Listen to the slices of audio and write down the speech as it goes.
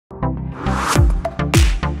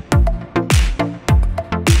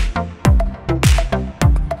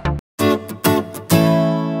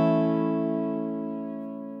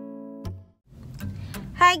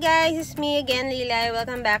guys, it's me again, Lilai.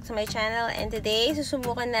 Welcome back to my channel. And today,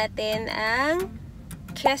 susubukan natin ang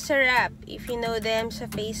KESOWRAP. If you know them sa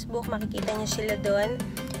Facebook, makikita nyo sila doon.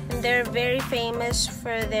 And they're very famous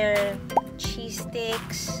for their cheese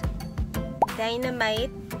sticks, dynamite,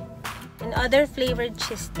 and other flavored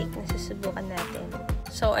cheese stick na susubukan natin.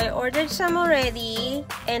 So, I ordered some already,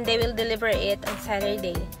 and they will deliver it on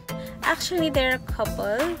Saturday. Actually, they're a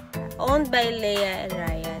couple owned by Lilai and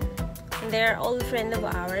Ryan. And they're old friend of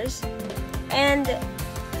ours. And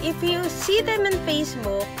if you see them on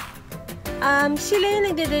Facebook, sila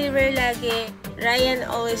yung nagde-deliver lagi. Ryan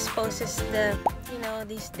always posts the, you know,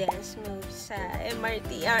 these dance moves sa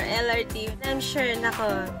MRT or LRT. I'm sure,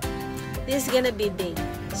 nako, this is gonna be big.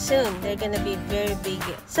 Soon, they're gonna be very big.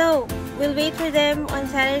 So, we'll wait for them on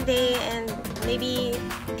Saturday and maybe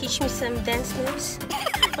teach me some dance moves.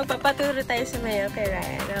 Magpapaturo tayo sa mayo kay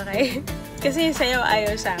Ryan, okay? Kasi yung sayaw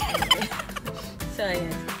ayaw sa akin. So,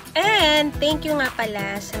 ayan. And, thank you nga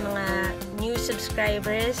pala sa mga new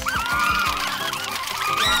subscribers.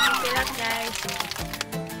 Keep it up, guys.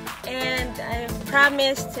 And, I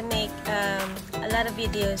promise to make a lot of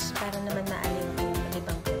videos para naman maaliw kayo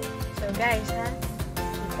malibang ko. So, guys, ha?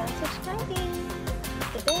 Keep on subscribing. Hit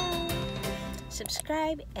the bell.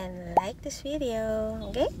 Subscribe and like this video.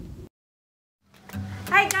 Okay?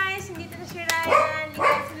 Hi guys! Nandito na si Ryan.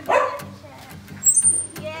 Lipat sa natin siya.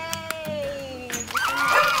 Yay!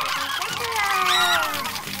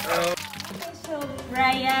 Okay, so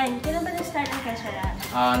Ryan, kailan ba nag-start ang KESOWRAP?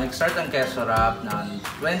 Nag-start ang KESOWRAP ng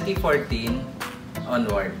 2014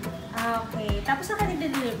 onward. Okay. Tapos saan ka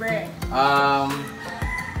nag-deliver?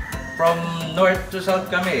 From north to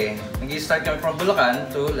south kami. Nag-start kami from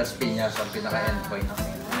Bulacan to Las Piñas, ang pinaka-endpoint.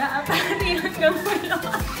 Okay. Wala pa rin hanggang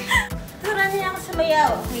Bulacan. Turuan niya ako sa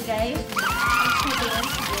mayaw. Okay, guys? Sige,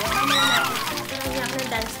 sige. Mamaya natin. Turuan niya ako ng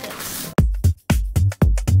dance steps.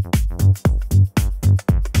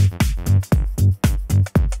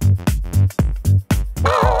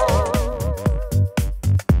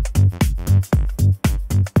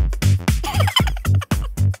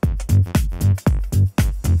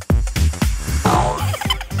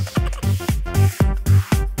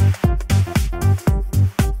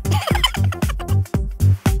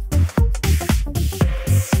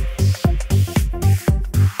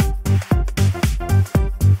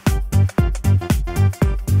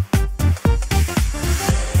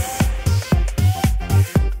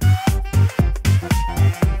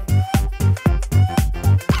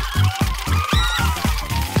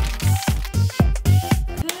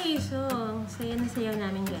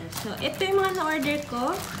 So, ito yung mga na-order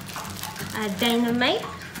ko. Dynamite.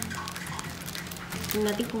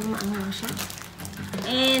 Tingnan natin kung maangaw siya.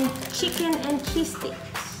 And chicken and cheese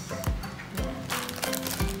sticks.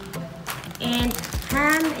 And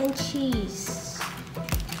ham and cheese.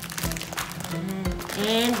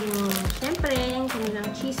 And yung, syempre, yung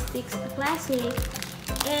kanilang cheese sticks na classic.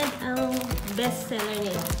 And ang best seller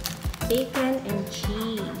nila, bacon and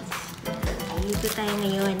cheese. Dito tayo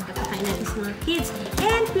ngayon. Papakain natin sa mga kids.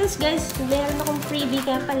 And plus guys, meron akong freebie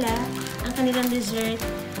ka pala. Ang kanilang dessert.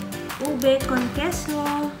 Ube con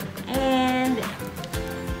queso. And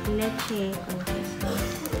leche con queso.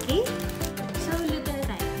 Okay? So, luto na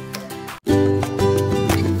tayo.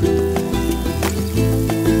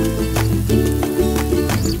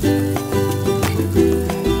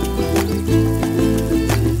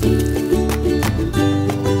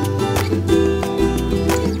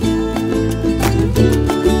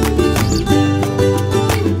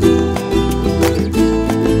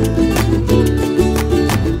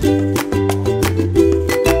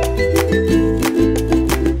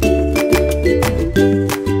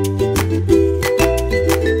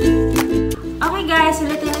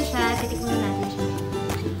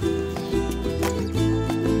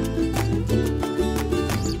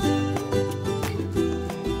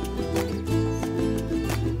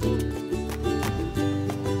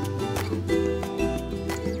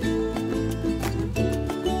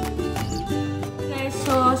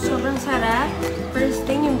 So, sobrang sarap. First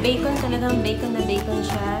thing, yung bacon, talagang bacon na bacon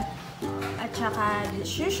siya. At saka,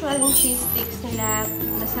 as usual, yung cheese sticks nila,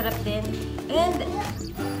 masarap din. And,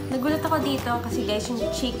 nagulat ako dito kasi guys, yung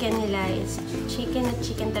chicken nila is chicken at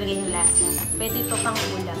chicken talaga yung lasa. Pwede ito pang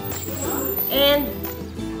ulam. And,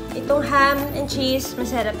 itong ham and cheese,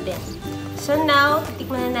 masarap din. So now,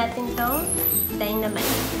 titikman na natin itong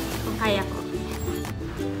dynamite. Kung kaya ko.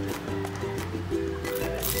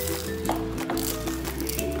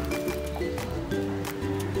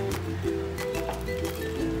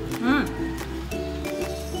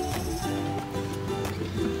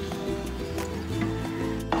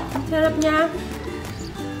 Sarap niya.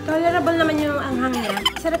 Ito Tolerable naman yung anghang niya.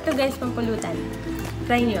 Sarap to guys, pampulutan.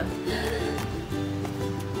 Try nyo.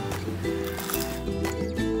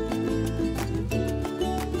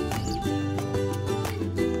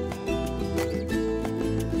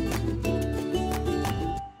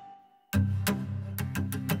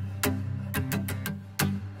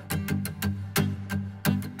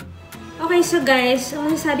 Okay, so guys,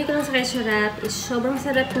 ang masasabi ko lang sa KESOWRAP is sobrang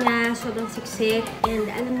sarap niya, sobrang siksik, and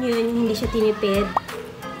alam niyo yun, hindi siya tinipid,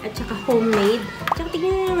 at saka homemade. Tsaka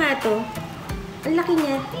tignan niyo nga to, ang laki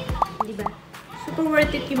niya, diba? Super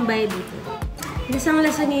worth it yung buy dito.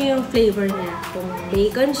 Lasang-lasa niyo yung flavor niya, kung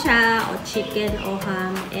bacon siya, o chicken, o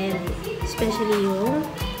ham, and especially yung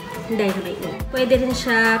dynamite niya. Pwede rin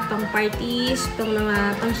siya pang parties,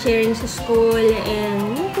 pang sharing sa school,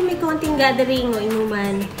 and kung may konting gathering o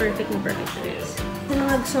inuman, perfect na perfect guys. Sa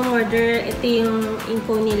mga gustong order, ito yung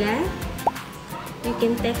info nila. You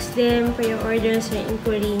can text them for your orders or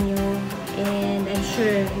inquiry nyo, and I'm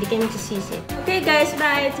sure hindi kayo magsisisi. Okay guys,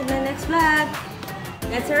 bye! To the next vlog!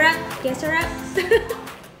 That's a wrap! KESOWRAP!